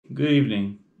Good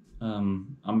evening.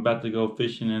 I'm about to go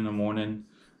fishing in the morning.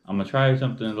 I'm gonna try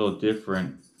something a little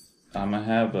different. I'm gonna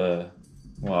have I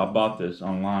bought this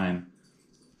online.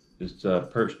 It's a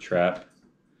perch trap.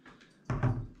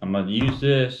 I'm gonna use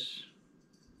this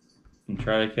and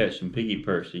try to catch some piggy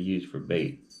perch to use for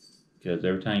bait. Because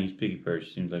every time I use piggy perch,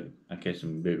 it seems like I catch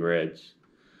some big reds.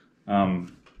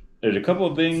 There's a couple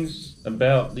of things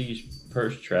about these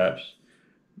perch traps.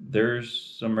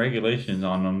 There's some regulations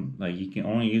on them, like you can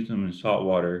only use them in salt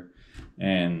water,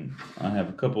 and I have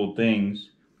a couple of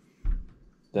things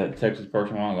that Texas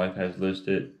Parks and Wildlife has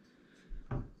listed.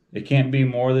 It can't be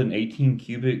more than 18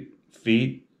 cubic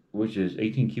feet, which is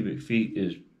 18 cubic feet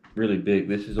is really big.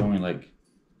 This is only like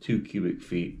 2 cubic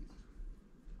feet.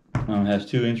 It has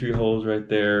 2 entry holes right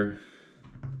there.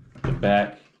 The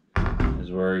back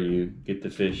is where you get the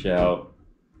fish out,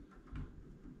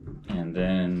 and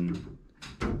then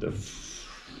the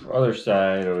other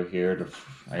side over here,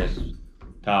 I guess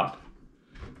top,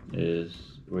 is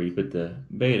where you put the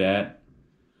bait at.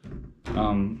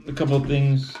 A couple of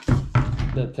things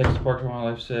that Texas Parks and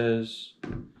Wildlife says,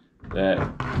 that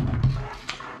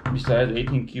besides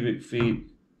 18 cubic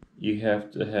feet, you have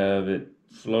to have it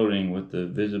floating with the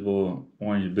visible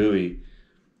orange buoy,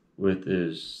 which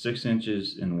is 6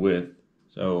 inches in width.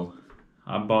 So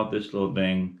I bought this little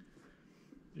thing.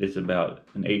 It's about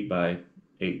an 8 by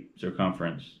 8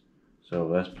 circumference, so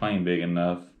that's plain big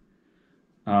enough.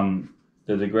 The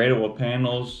degradable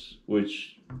panels,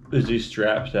 which is these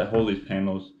straps that hold these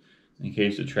panels in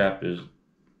case the trap is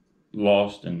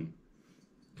lost and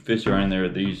fish are in there.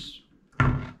 These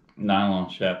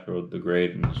nylon straps will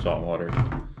degrade in the salt water.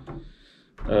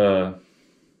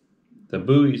 The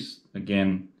buoys,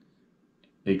 again,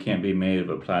 it can't be made of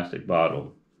a plastic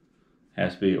bottle. It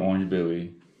has to be orange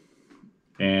buoy,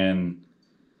 and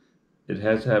it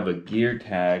has to have a gear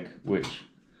tag, which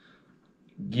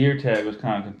gear tag was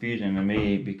kind of confusing to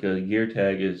me because gear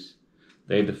tag is,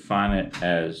 they define it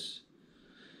as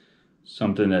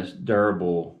something that's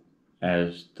durable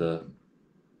as the,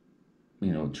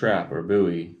 trap or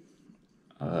buoy.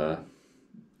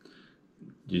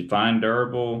 Define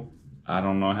durable, I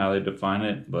don't know how they define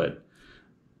it, but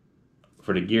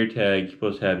for the gear tag, you're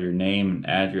supposed to have your name and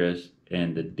address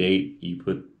and the date you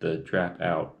put the trap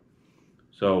out.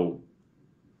 So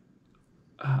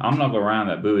I'm not going around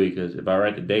that buoy, because if I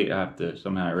write the date, I have to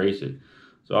somehow erase it.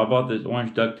 So I bought this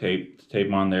orange duct tape to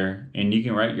tape on there, and you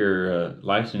can write your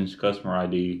license customer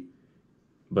ID,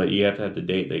 but you have to have the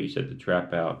date that you set the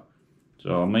trap out.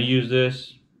 So I'm going to use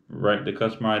this, write the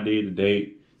customer ID, the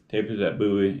date, tape it to that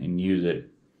buoy, and use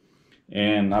it.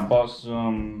 And I bought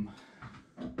some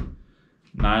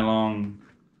nylon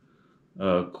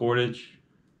cordage.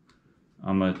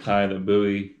 I'm going to tie the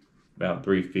buoy about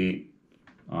 3 feet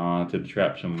to the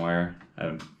trap somewhere. I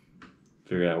haven't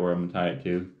figured out where I'm gonna tie it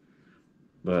to,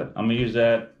 but I'm gonna use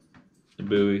that, the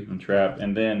buoy and trap.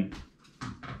 And then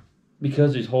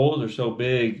because these holes are so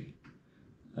big,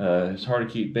 it's hard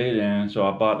to keep bait in, so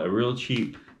I bought a real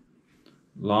cheap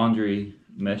laundry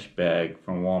mesh bag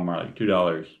from Walmart, like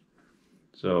 $2.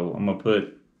 So I'm gonna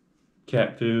put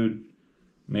cat food,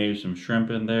 maybe some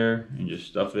shrimp in there, and just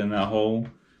stuff it in that hole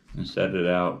and set it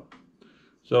out.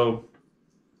 So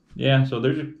yeah, so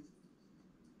there's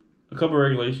a couple of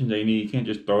regulations that you need. You can't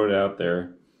just throw it out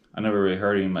there. I never really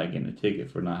heard anybody getting a ticket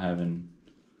for not having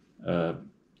a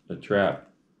trap,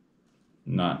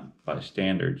 not by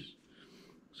standards.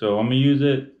 So I'm gonna use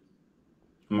it.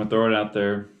 I'm gonna throw it out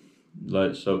there,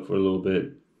 let it soak for a little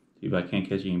bit, see if I can't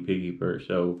catch any piggy perch.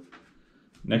 So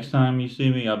next time you see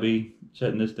me, I'll be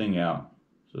setting this thing out.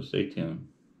 So stay tuned.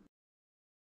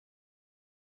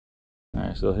 All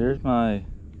right, so here's my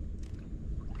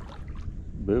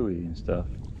buoy and stuff.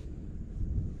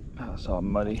 Oh, it's all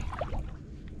muddy.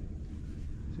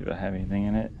 See if I have anything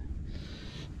in it.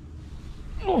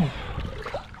 Oh.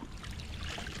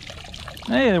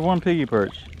 Hey, there's one piggy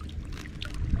perch.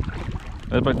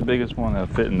 That's like the biggest one that'll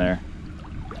fit in there.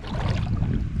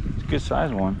 It's a good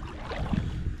size one.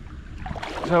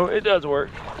 So it does work.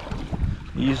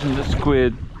 Using the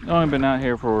squid. I've only been out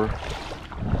here for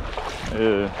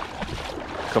a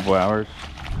couple hours.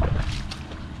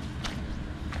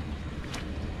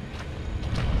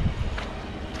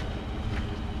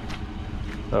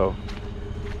 So,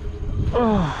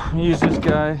 use this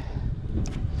guy,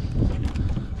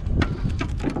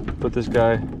 put this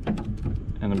guy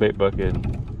in the bait bucket,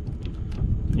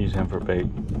 use him for bait.